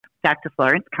Dr.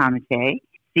 Florence Comite,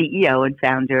 CEO and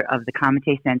founder of the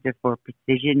Comite Center for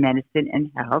Precision Medicine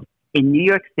and Health in New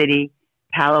York City,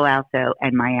 Palo Alto,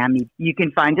 and Miami. You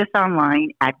can find us online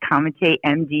at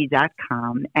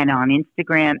ComiteMD.com and on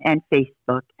Instagram and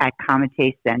Facebook at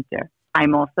Comite Center.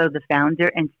 I'm also the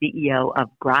founder and CEO of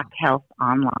Groq Health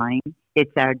Online.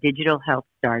 It's our digital health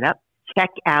startup.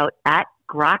 Check out at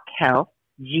Groq Health,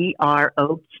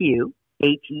 GROQ,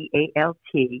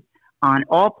 HEALT, on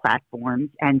all platforms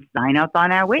and sign up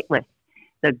on our wait list.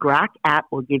 The Groq app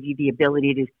will give you the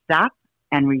ability to stop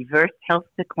and reverse health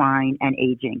decline and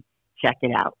aging. Check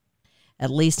it out. At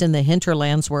least in the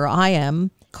hinterlands where I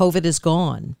am, COVID is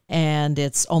gone, and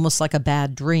it's almost like a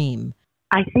bad dream.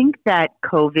 I think that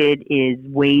COVID is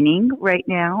waning right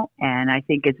now, and I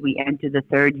think as we enter the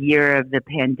third year of the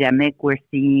pandemic, we're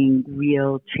seeing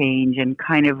real change and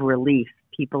kind of relief.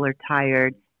 People are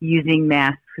tired. Using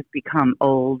masks has become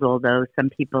old, although some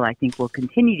people I think will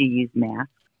continue to use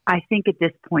masks. I think at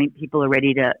this point people are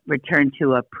ready to return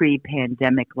to a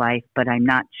pre-pandemic life, but I'm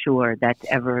not sure that's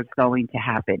ever going to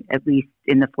happen, at least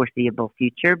in the foreseeable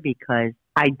future, because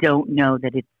I don't know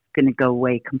that it's going to go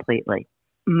away completely.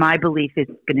 My belief is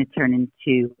it's going to turn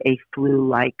into a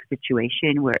flu-like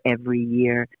situation where every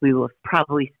year we will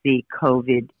probably see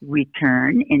COVID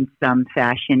return in some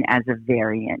fashion as a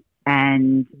variant.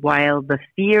 And while the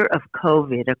fear of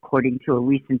COVID, according to a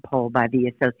recent poll by the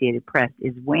Associated Press,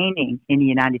 is waning in the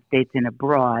United States and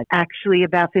abroad, actually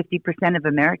about 50% of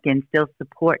Americans still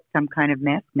support some kind of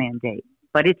mask mandate.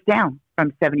 But it's down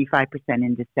from 75%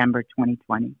 in December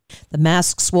 2020. The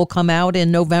masks will come out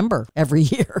in November every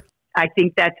year. I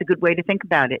think that's a good way to think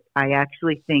about it. I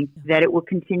actually think that it will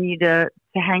continue to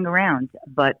hang around,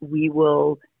 but we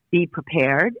will be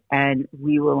prepared and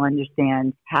we will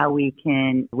understand how we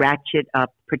can ratchet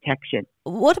up protection.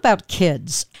 What about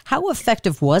kids? How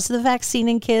effective was the vaccine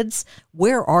in kids?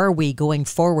 Where are we going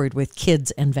forward with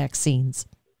kids and vaccines?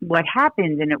 What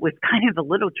happened, and it was kind of a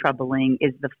little troubling,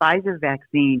 is the Pfizer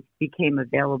vaccine became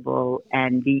available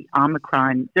and the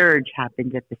Omicron surge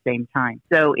happened at the same time.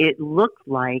 So it looked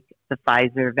like the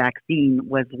Pfizer vaccine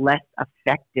was less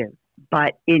effective.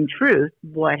 But in truth,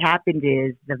 what happened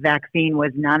is the vaccine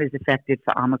was not as effective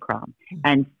for Omicron.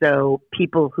 And so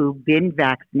people who've been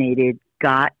vaccinated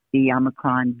got the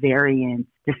Omicron variant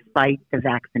despite the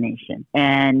vaccination.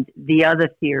 And the other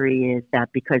theory is that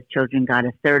because children got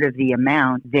a third of the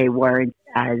amount, they weren't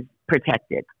as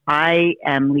protected. I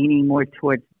am leaning more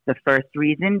towards the first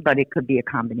reason, but it could be a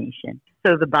combination.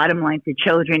 So the bottom line for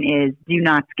children is do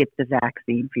not skip the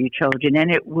vaccine for your children,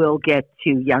 and it will get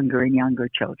to younger and younger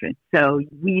children. So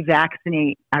we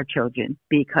vaccinate our children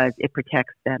because it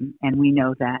protects them, and we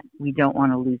know that. We don't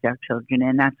want to lose our children,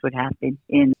 and that's what happened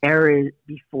in eras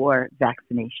before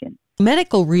vaccination.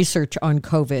 Medical research on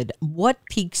COVID, what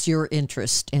piques your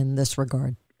interest in this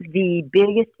regard? The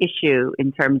biggest issue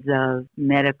in terms of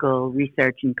medical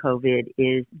research in COVID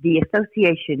is the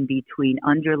association between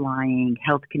underlying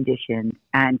health conditions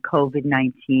and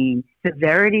COVID-19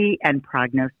 severity and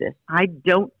prognosis. I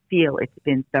don't feel it's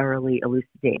been thoroughly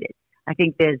elucidated. I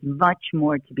think there's much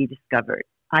more to be discovered.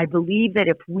 I believe that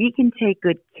if we can take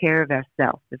good care of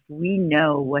ourselves, if we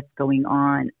know what's going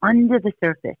on under the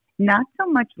surface, not so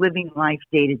much living life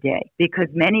day to day, because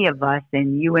many of us,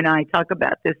 and you and I talk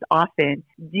about this often,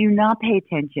 do not pay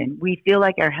attention. We feel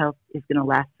like our health is going to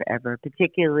last forever,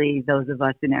 particularly those of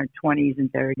us in our 20s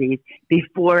and 30s,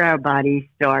 before our bodies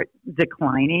start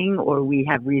declining or we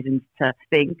have reasons to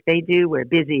think they do. We're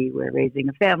busy, we're raising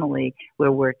a family,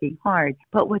 we're working hard.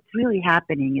 But what's really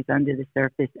happening is under the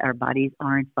surface, our bodies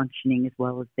aren't functioning as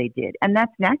well as they did. And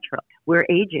that's natural. We're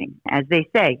aging. As they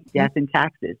say, death and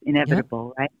taxes,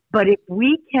 inevitable, right? But if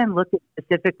we can look at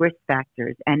specific risk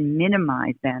factors and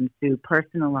minimize them through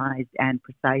personalized and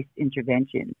precise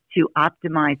interventions to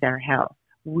optimize our health,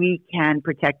 we can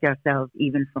protect ourselves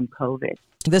even from COVID.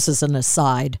 This is an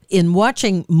aside. In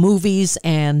watching movies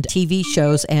and TV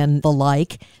shows and the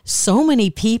like, so many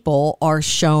people are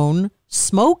shown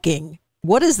smoking.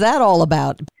 What is that all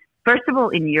about? First of all,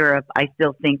 in Europe, I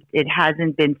still think it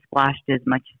hasn't been squashed as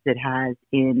much as it has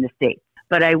in the States.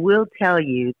 But I will tell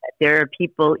you that there are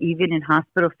people, even in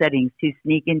hospital settings, who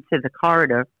sneak into the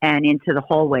corridor and into the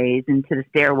hallways, into the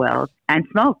stairwells, and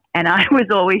smoke. And I was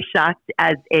always shocked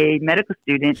as a medical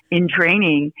student in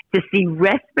training to see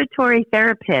respiratory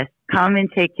therapists come and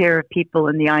take care of people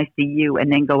in the ICU and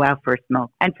then go out for a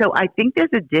smoke. And so I think there's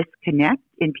a disconnect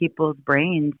in people's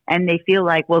brains, and they feel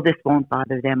like, well, this won't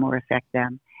bother them or affect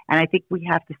them. And I think we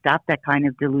have to stop that kind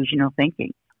of delusional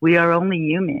thinking. We are only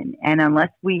human. And unless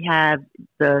we have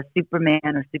the Superman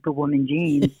or Superwoman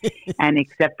genes, and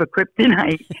except for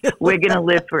kryptonite, we're going to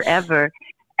live forever.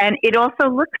 And it also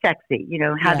looks sexy,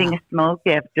 having a smoke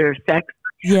after sex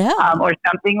or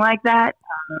something like that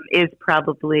is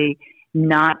probably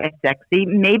not as sexy.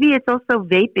 Maybe it's also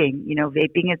vaping.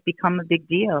 Vaping has become a big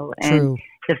deal. True. And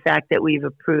the fact that we've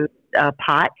approved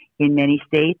pot in many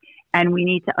states, and we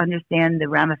need to understand the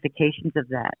ramifications of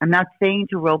that. I'm not saying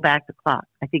to roll back the clock.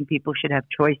 I think people should have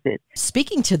choices.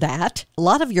 Speaking to that, a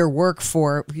lot of your work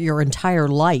for your entire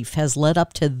life has led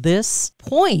up to this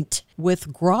point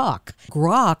with Groq.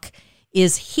 Groq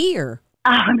is here.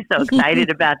 Oh, I'm so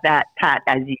excited about that, Pat,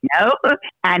 as you know.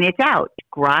 And it's out.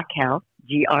 Groq Health,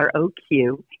 Groq.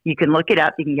 You can look it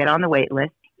up. You can get on the wait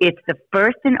list. It's the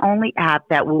first and only app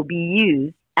that will be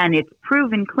used, and it's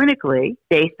proven clinically,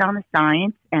 based on the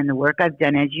science and the work I've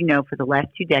done, as you know, for the last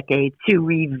 2 decades, to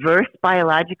reverse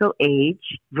biological age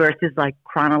versus like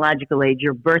chronological age,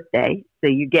 your birthday. So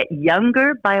you get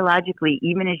younger biologically,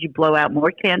 even as you blow out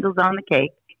more candles on the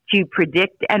cake, to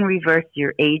predict and reverse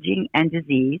your aging and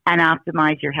disease and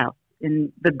optimize your health.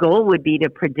 And the goal would be to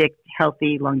predict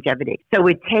healthy longevity. So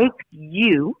it takes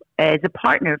you as a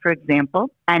partner, for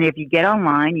example, and if you get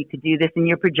online, you could do this in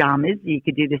your pajamas. You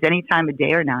could do this any time of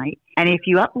day or night. And if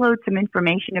you upload some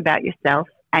information about yourself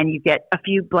and you get a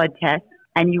few blood tests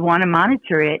and you want to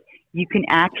monitor it, you can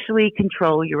actually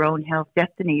control your own health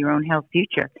destiny, your own health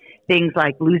future. Things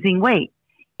like losing weight,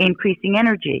 increasing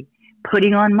energy,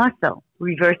 putting on muscle,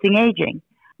 reversing aging,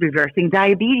 reversing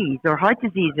diabetes or heart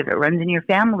disease if it runs in your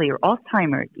family, or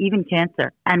Alzheimer's, even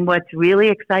cancer. And what's really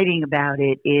exciting about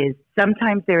it is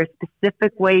sometimes there are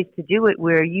specific ways to do it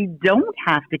where you don't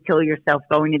have to kill yourself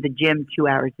going to the gym 2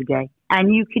 hours a day.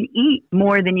 And you can eat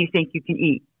more than you think you can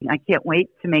eat. I can't wait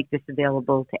to make this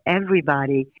available to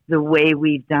everybody the way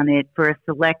we've done it for a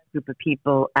select group of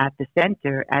people at the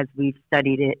center as we've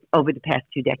studied it over the past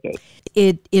 2 decades.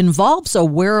 It involves a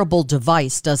wearable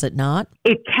device, does it not?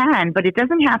 It can, but it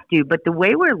doesn't have to. But the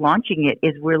way we're launching it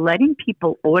is we're letting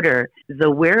people order the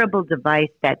wearable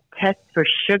device that tests for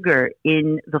sugar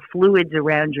in the fluids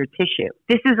around your tissue.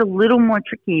 This is a little more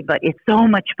tricky, but it's so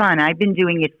much fun. I've been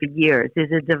doing it for years.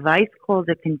 There's a device called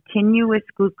a continuous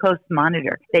glucose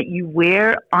monitor that you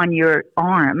wear on your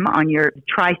arm, on your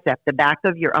tricep, the back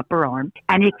of your upper arm,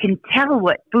 and it can tell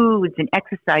what foods and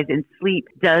exercise and sleep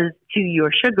does to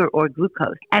your sugar or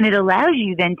glucose. And it allows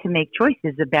you then to make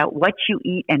choices about what you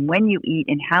eat and when you eat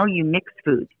and how you mix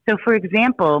foods. So, for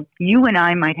example, you and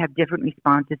I might have different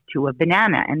responses to a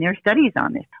banana, and there are studies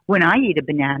on this. When I eat a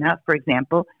banana, for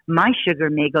example, my sugar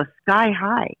may go sky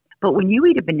high. But when you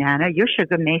eat a banana, your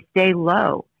sugar may stay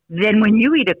low. Then when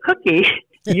you eat a cookie,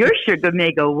 your sugar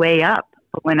may go way up.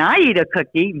 But when I eat a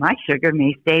cookie, my sugar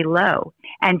may stay low.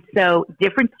 And so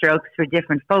different strokes for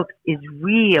different folks is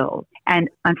real. And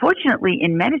unfortunately,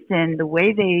 in medicine, the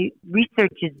way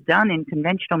research is done in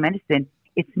conventional medicine,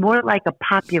 it's more like a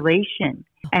population.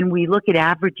 And we look at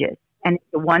averages, and it's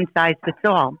a one size fits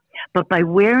all. But by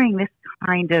wearing this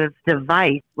kind of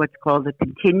device, what's called a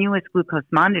continuous glucose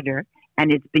monitor,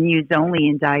 and it's been used only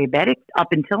in diabetics up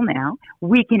until now,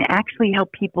 we can actually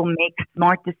help people make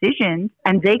smart decisions,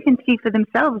 and they can see for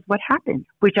themselves what happens,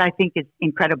 which I think is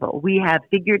incredible. We have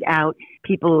figured out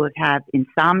people who have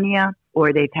insomnia,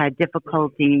 or they've had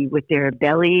difficulty with their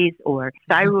bellies or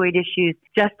thyroid issues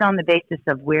just on the basis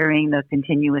of wearing the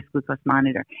continuous glucose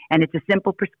monitor. And it's a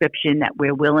simple prescription that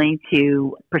we're willing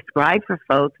to prescribe for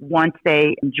folks once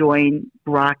they join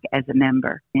Groq as a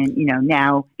member. And,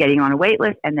 now getting on a wait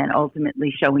list and then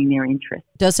ultimately showing their interest.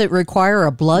 Does it require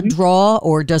a blood draw,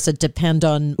 or does it depend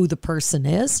on who the person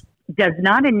is? Does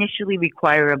not initially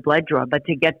require a blood draw, but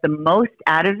to get the most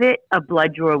out of it, a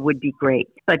blood draw would be great.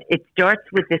 But it starts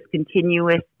with this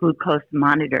continuous glucose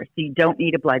monitor, so you don't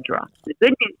need a blood draw. The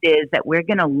good news is that we're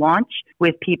going to launch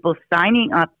with people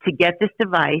signing up to get this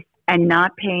device and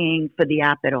not paying for the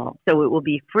app at all. So it will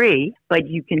be free, but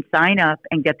you can sign up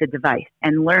and get the device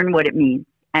and learn what it means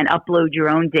and upload your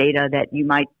own data that you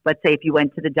might, let's say if you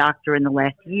went to the doctor in the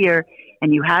last year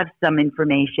and you have some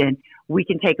information, we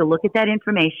can take a look at that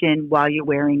information while you're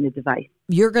wearing the device.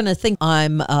 You're going to think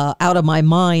I'm out of my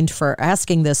mind for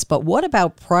asking this, but what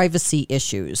about privacy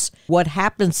issues? What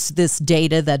happens to this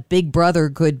data that Big Brother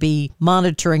could be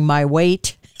monitoring my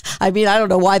weight? I mean, I don't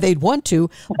know why they'd want to,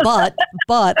 but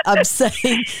I'm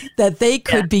saying that they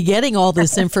could be getting all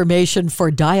this information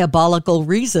for diabolical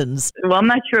reasons. Well, I'm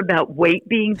not sure about weight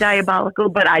being diabolical,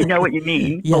 but I know what you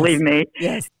mean. Yes. Believe me.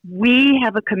 Yes. We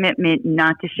have a commitment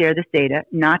not to share this data,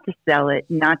 not to sell it,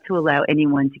 not to allow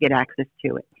anyone to get access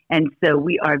to it. And so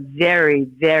we are very,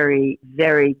 very,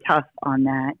 very tough on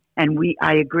that. And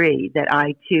I agree that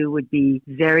I, too, would be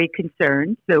very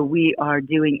concerned. So we are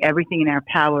doing everything in our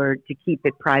power to keep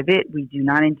it private. We do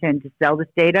not intend to sell this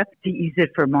data, to use it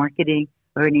for marketing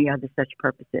or any other such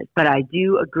purposes. But I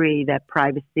do agree that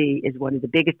privacy is one of the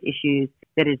biggest issues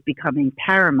that is becoming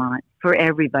paramount for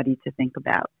everybody to think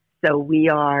about. So we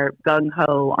are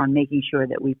gung-ho on making sure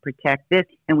that we protect this,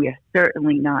 and we are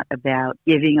certainly not about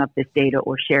giving up this data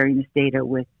or sharing this data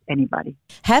with anybody.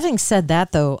 Having said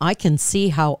that, though, I can see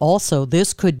how also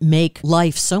this could make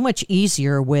life so much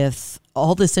easier with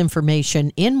all this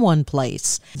information in one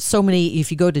place. So many,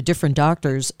 if you go to different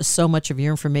doctors, so much of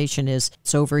your information is,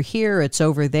 it's over here, it's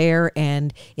over there,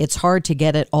 and it's hard to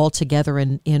get it all together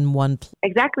in one place.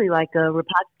 Exactly, like a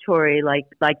repository, like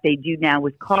they do now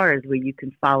with cars, where you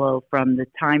can follow from the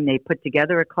time they put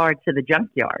together a car to the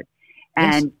junkyard.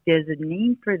 And yes, there's a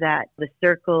name for that, the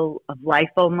circle of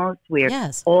life almost, where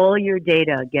yes, all your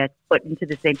data gets put into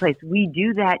the same place. We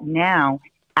do that now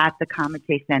at the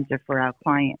Comite Center for our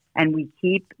clients, and we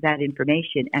keep that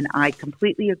information. And I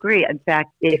completely agree. In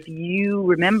fact, if you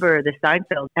remember the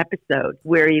Seinfeld episode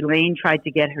where Elaine tried to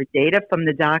get her data from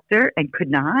the doctor and could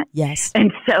not. Yes.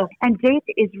 And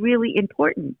data is really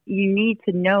important. You need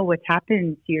to know what's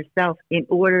happened to yourself in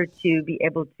order to be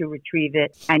able to retrieve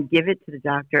it and give it to the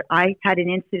doctor. I had an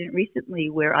incident recently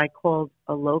where I called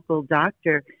a local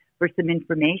doctor for some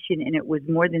information, and it was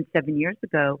more than 7 years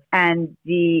ago. And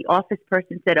the office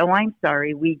person said, "Oh, I'm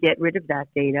sorry, we get rid of that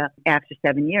data after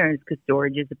 7 years because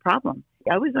storage is a problem."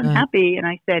 I was unhappy, and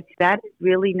I said, "That is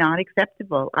really not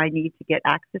acceptable. I need to get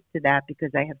access to that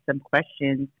because I have some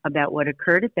questions about what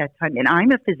occurred at that time. And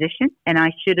I'm a physician, and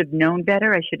I should have known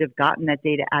better. I should have gotten that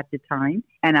data at the time,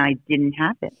 and I didn't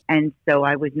have it." And so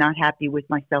I was not happy with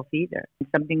myself either. It's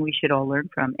something we should all learn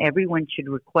from. Everyone should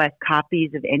request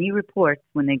copies of any reports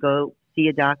when they go see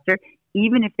a doctor,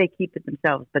 even if they keep it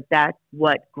themselves. But that's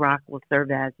what Groq will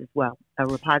serve as well, a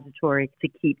repository to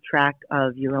keep track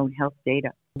of your own health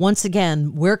data. Once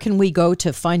again, where can we go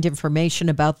to find information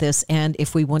about this and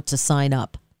if we want to sign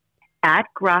up? At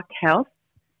Groq Health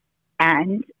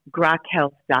and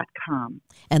groqhealth.com.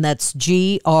 And that's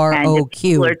Groq.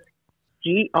 GROQHEALTH.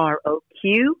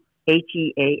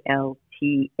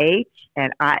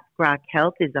 And at Groq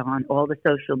Health is on all the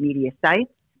social media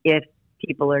sites. If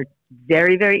people are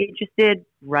very, very interested,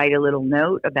 write a little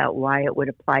note about why it would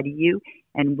apply to you,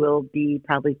 and we'll be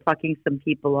probably plucking some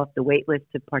people off the wait list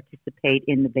to participate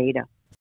in the beta.